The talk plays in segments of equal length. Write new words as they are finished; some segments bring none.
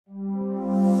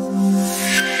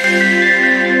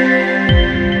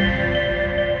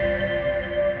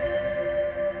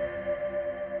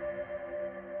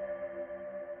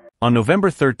On November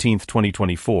 13,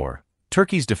 2024,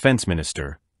 Turkey's defense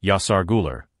minister, Yasar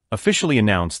Güler, officially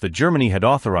announced that Germany had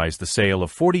authorized the sale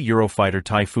of 40 Eurofighter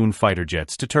Typhoon fighter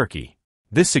jets to Turkey.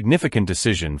 This significant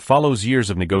decision follows years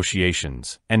of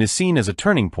negotiations and is seen as a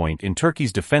turning point in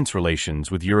Turkey's defense relations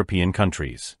with European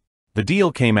countries. The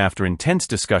deal came after intense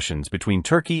discussions between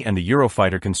Turkey and the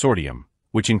Eurofighter consortium,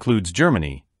 which includes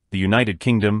Germany, the United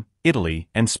Kingdom, Italy,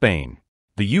 and Spain.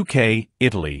 The UK,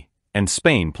 Italy, and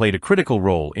Spain played a critical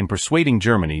role in persuading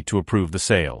Germany to approve the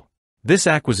sale. This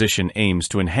acquisition aims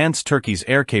to enhance Turkey's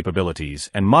air capabilities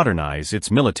and modernize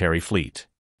its military fleet.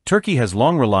 Turkey has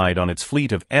long relied on its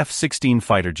fleet of F-16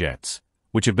 fighter jets,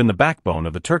 which have been the backbone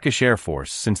of the Turkish Air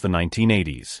Force since the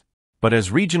 1980s. But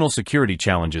as regional security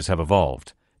challenges have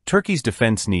evolved, Turkey's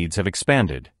defense needs have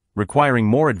expanded, requiring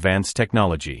more advanced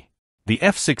technology. The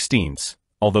F-16s,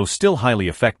 although still highly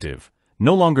effective,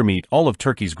 no longer meet all of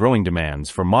Turkey's growing demands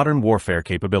for modern warfare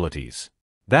capabilities.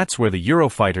 That's where the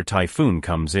Eurofighter Typhoon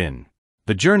comes in.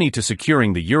 The journey to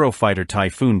securing the Eurofighter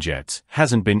Typhoon jets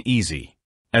hasn't been easy.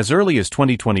 As early as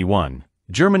 2021,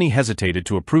 Germany hesitated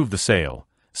to approve the sale,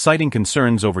 citing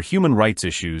concerns over human rights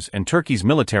issues and Turkey's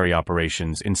military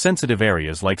operations in sensitive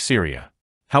areas like Syria.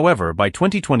 However, by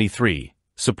 2023,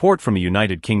 support from the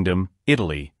United Kingdom,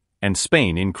 Italy, and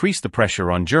Spain increased the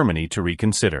pressure on Germany to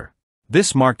reconsider.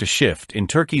 This marked a shift in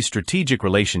Turkey's strategic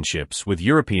relationships with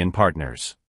European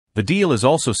partners. The deal is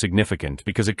also significant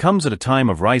because it comes at a time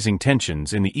of rising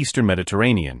tensions in the Eastern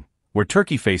Mediterranean, where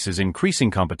Turkey faces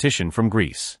increasing competition from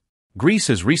Greece. Greece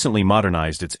has recently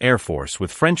modernized its air force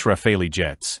with French Rafale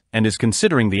jets and is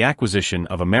considering the acquisition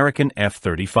of American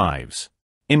F-35s.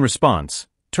 In response,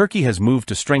 Turkey has moved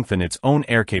to strengthen its own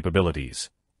air capabilities,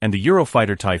 and the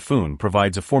Eurofighter Typhoon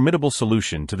provides a formidable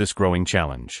solution to this growing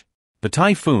challenge. The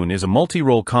Typhoon is a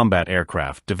multi-role combat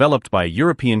aircraft developed by a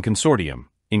European consortium,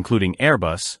 including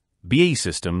Airbus, BAE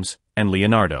Systems, and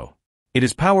Leonardo. It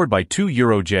is powered by two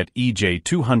Eurojet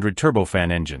EJ200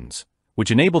 turbofan engines,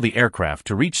 which enable the aircraft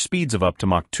to reach speeds of up to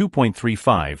Mach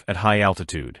 2.35 at high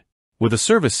altitude. With a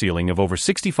service ceiling of over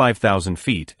 65,000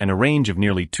 feet and a range of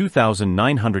nearly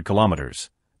 2,900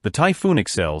 kilometers, the Typhoon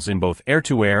excels in both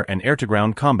air-to-air and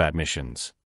air-to-ground combat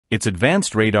missions. Its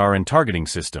advanced radar and targeting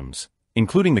systems,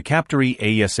 including the Captor-E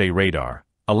AESA radar,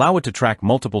 allow it to track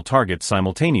multiple targets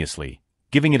simultaneously,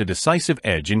 giving it a decisive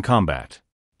edge in combat.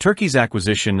 Turkey's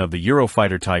acquisition of the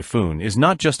Eurofighter Typhoon is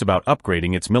not just about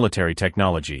upgrading its military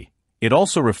technology, it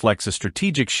also reflects a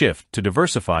strategic shift to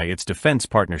diversify its defense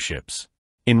partnerships.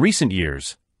 In recent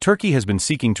years, Turkey has been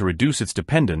seeking to reduce its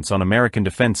dependence on American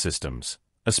defense systems,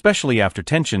 especially after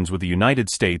tensions with the United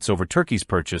States over Turkey's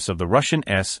purchase of the Russian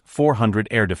S-400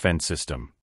 air defense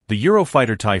system. The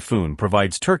Eurofighter Typhoon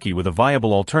provides Turkey with a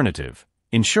viable alternative,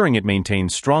 ensuring it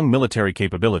maintains strong military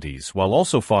capabilities while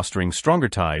also fostering stronger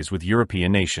ties with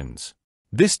European nations.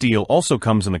 This deal also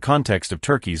comes in the context of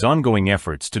Turkey's ongoing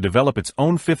efforts to develop its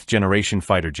own fifth-generation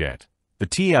fighter jet, the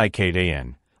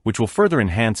TAIKAN, which will further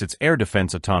enhance its air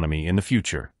defense autonomy in the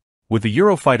future. With the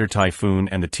Eurofighter Typhoon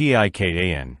and the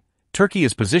TAIKAN, Turkey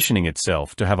is positioning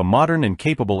itself to have a modern and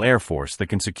capable air force that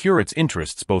can secure its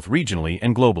interests both regionally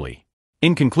and globally.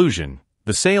 In conclusion,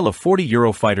 the sale of 40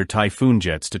 Eurofighter Typhoon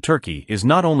jets to Turkey is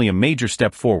not only a major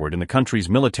step forward in the country's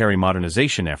military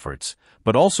modernization efforts,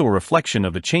 but also a reflection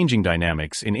of the changing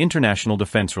dynamics in international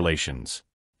defense relations.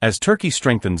 As Turkey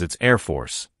strengthens its air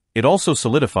force, it also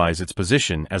solidifies its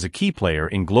position as a key player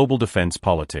in global defense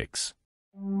politics.